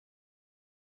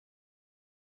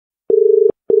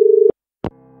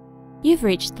You've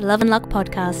reached the Love and Luck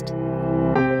podcast.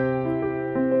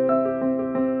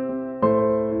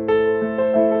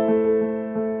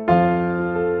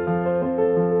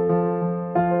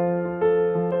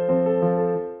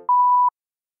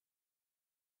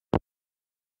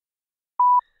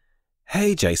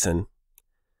 Hey Jason.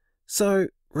 So,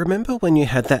 remember when you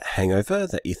had that hangover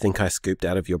that you think I scooped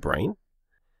out of your brain?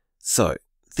 So,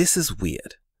 this is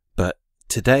weird, but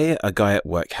today a guy at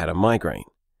work had a migraine.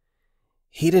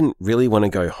 He didn't really want to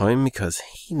go home because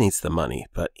he needs the money,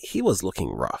 but he was looking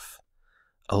rough.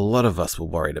 A lot of us were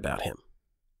worried about him.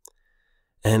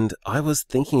 And I was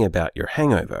thinking about your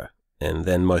hangover, and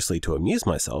then mostly to amuse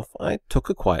myself, I took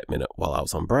a quiet minute while I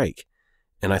was on break,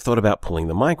 and I thought about pulling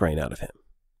the migraine out of him.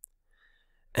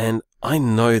 And I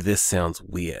know this sounds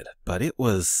weird, but it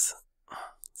was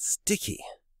sticky.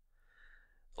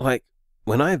 Like,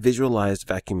 when I visualized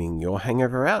vacuuming your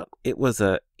hangover out, it was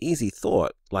a easy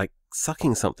thought, like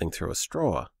sucking something through a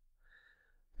straw.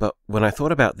 But when I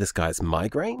thought about this guy's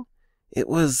migraine, it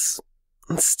was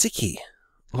sticky,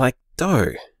 like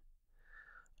dough.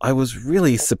 I was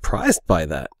really surprised by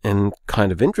that and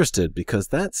kind of interested because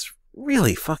that's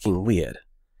really fucking weird.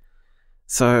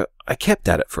 So I kept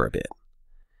at it for a bit.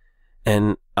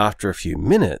 And after a few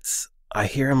minutes, I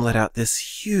hear him let out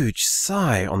this huge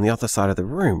sigh on the other side of the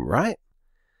room, right?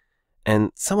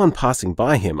 And someone passing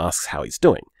by him asks how he's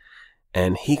doing,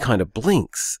 and he kind of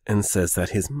blinks and says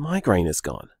that his migraine is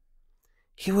gone.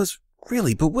 He was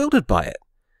really bewildered by it.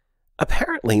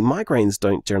 Apparently, migraines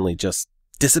don't generally just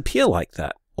disappear like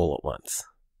that all at once.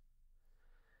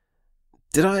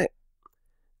 Did I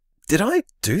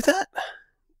do that?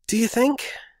 Do you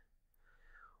think?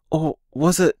 Or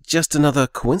was it just another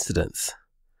coincidence?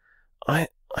 I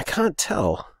can't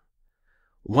tell.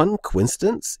 One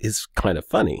coincidence is kind of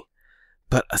funny,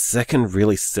 but a second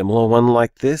really similar one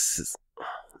like this is...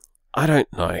 I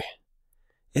don't know.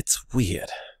 It's weird.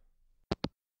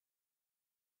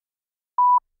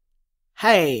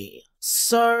 Hey,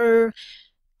 so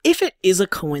if it is a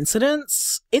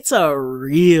coincidence, it's a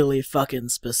really fucking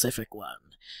specific one.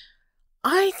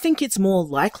 I think it's more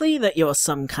likely that you're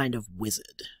some kind of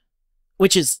wizard.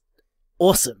 Which is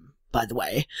awesome, by the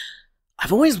way.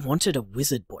 I've always wanted a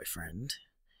wizard boyfriend.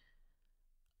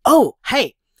 Oh,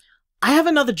 hey, I have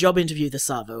another job interview this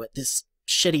Arvo at this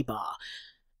shitty bar.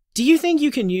 Do you think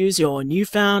you can use your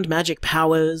newfound magic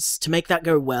powers to make that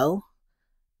go well?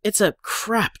 It's a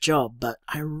crap job, but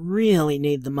I really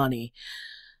need the money.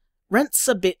 Rent's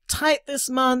a bit tight this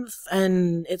month,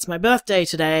 and it's my birthday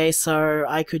today, so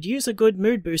I could use a good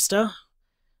mood booster.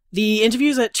 The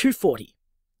interview's at 2:40.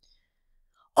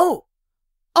 Oh,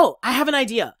 I have an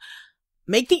idea.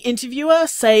 Make the interviewer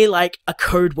say, like, a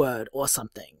code word or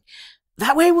something.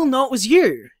 That way we'll know it was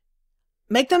you.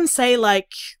 Make them say,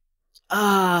 like,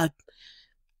 how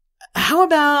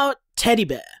about teddy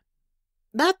bear?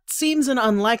 That seems an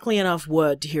unlikely enough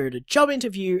word to hear at a job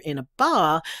interview in a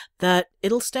bar that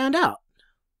it'll stand out.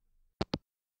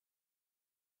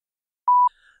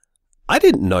 I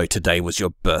didn't know today was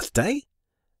your birthday.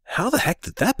 How the heck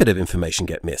did that bit of information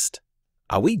get missed?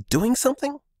 Are we doing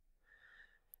something?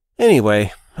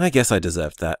 Anyway, I guess I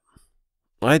deserved that.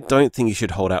 I don't think you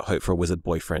should hold out hope for a wizard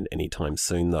boyfriend anytime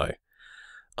soon, though.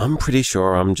 I'm pretty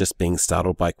sure I'm just being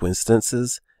startled by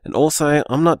coincidences, and also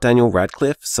I'm not Daniel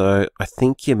Radcliffe, so I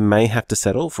think you may have to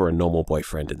settle for a normal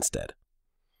boyfriend instead.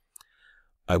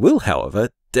 I will, however,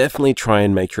 definitely try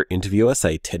and make your interviewer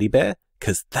say teddy bear,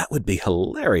 because that would be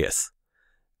hilarious.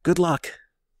 Good luck.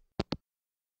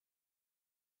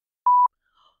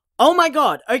 Oh my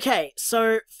god, okay,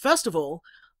 so first of all,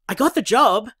 I got the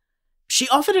job. She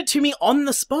offered it to me on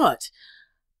the spot.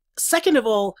 Second of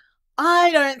all, I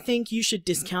don't think you should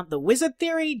discount the wizard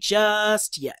theory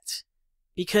just yet.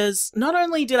 Because not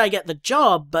only did I get the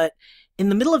job, but in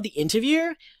the middle of the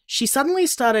interview, she suddenly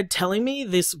started telling me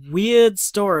this weird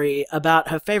story about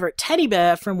her favorite teddy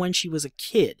bear from when she was a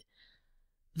kid.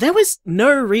 There was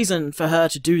no reason for her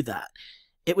to do that.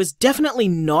 It was definitely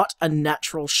not a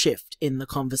natural shift in the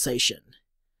conversation.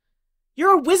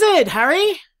 You're a wizard,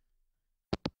 Harry!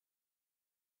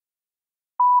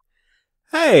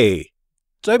 Hey,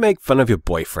 don't make fun of your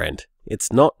boyfriend.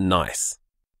 It's not nice.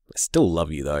 I still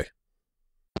love you, though.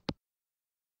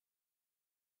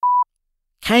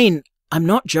 Kane, I'm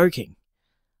not joking.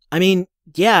 I mean,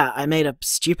 yeah, I made a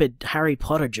stupid Harry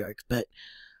Potter joke, but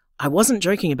I wasn't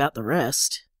joking about the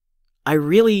rest. I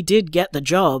really did get the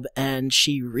job, and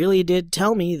she really did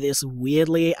tell me this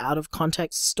weirdly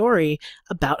out-of-context story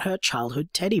about her childhood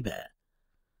teddy bear.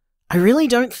 I really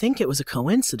don't think it was a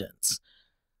coincidence.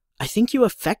 I think you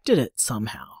affected it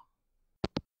somehow.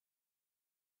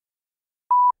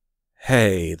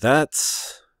 Hey,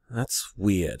 that's That's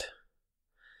weird.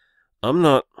 I'm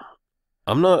not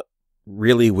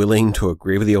really willing to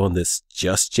agree with you on this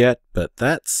just yet, but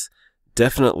that's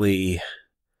definitely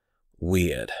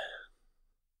weird.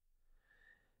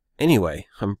 Anyway,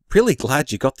 I'm really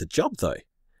glad you got the job though.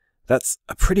 That's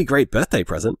a pretty great birthday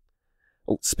present.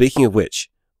 Oh, speaking of which,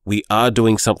 we are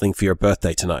doing something for your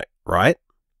birthday tonight, right?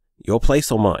 Your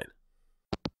place or mine?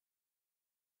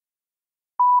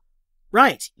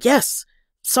 Right, yes.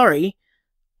 Sorry.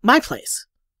 My place.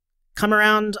 Come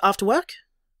around after work?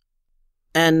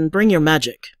 And bring your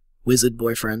magic, wizard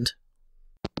boyfriend.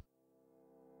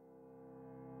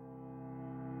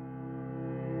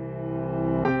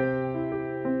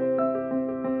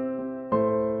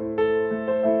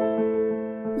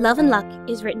 Love and Luck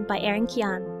is written by Erin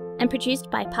Kian and produced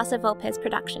by Paso Volpez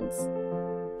Productions.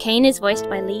 Kane is voiced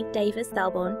by Lee Davis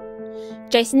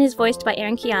Thalborn. Jason is voiced by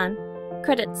Erin Kian.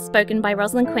 Credits spoken by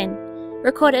Rosalind Quinn.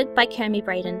 Recorded by Kermie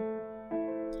Braden.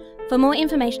 For more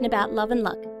information about Love and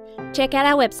Luck, check out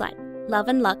our website,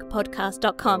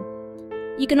 loveandluckpodcast.com.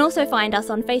 You can also find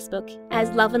us on Facebook as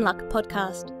Love and Luck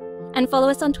Podcast, and follow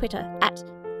us on Twitter at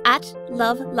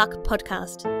Love Luck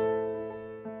Podcast.